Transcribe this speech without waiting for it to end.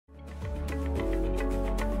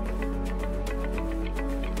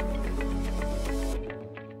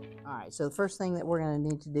so the first thing that we're going to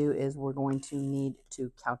need to do is we're going to need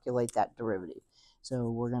to calculate that derivative. So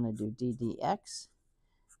we're going to do d dx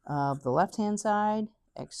of the left-hand side,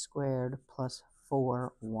 x squared plus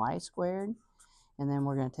 4y squared. And then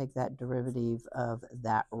we're going to take that derivative of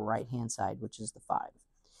that right-hand side, which is the 5.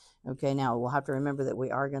 Okay, now we'll have to remember that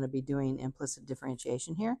we are going to be doing implicit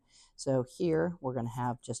differentiation here. So here we're going to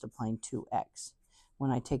have just a plain 2x.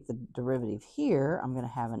 When I take the derivative here, I'm going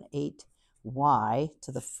to have an 8y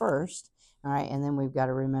to the first. All right, and then we've got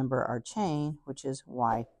to remember our chain, which is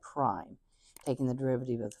y prime. Taking the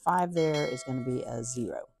derivative of the 5 there is going to be a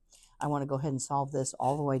 0. I want to go ahead and solve this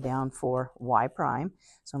all the way down for y prime.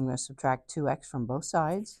 So I'm going to subtract 2x from both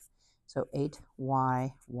sides. So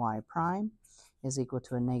 8y prime is equal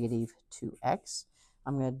to a negative 2x.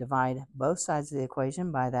 I'm going to divide both sides of the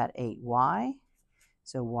equation by that 8y.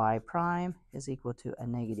 So y prime is equal to a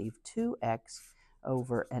negative 2x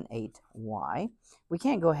over an 8y. We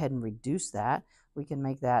can't go ahead and reduce that. We can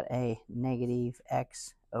make that a negative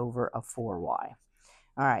x over a 4y.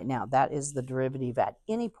 All right, now that is the derivative at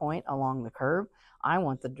any point along the curve. I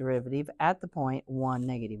want the derivative at the point 1,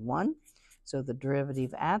 negative 1. So the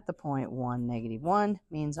derivative at the point 1, negative 1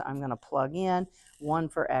 means I'm going to plug in 1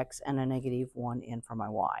 for x and a negative 1 in for my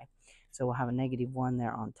y. So we'll have a negative 1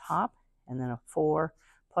 there on top, and then a 4,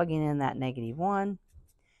 plugging in that negative 1.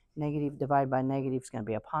 Negative divided by negative is going to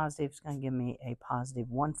be a positive. It's going to give me a positive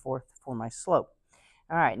 1/4 for my slope.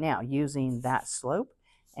 All right, now using that slope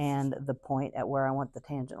and the point at where I want the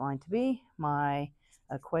tangent line to be, my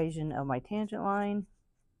equation of my tangent line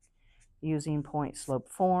using point slope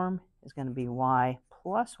form is going to be y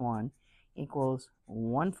plus 1 equals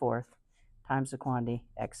 1/4 times the quantity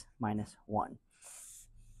x minus 1.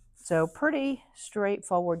 So pretty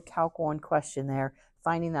straightforward Calc 1 question there,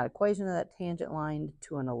 finding that equation of that tangent line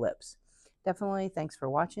to an ellipse. Definitely thanks for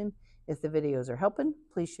watching. If the videos are helping,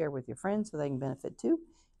 please share with your friends so they can benefit too.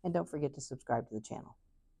 And don't forget to subscribe to the channel.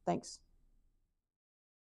 Thanks.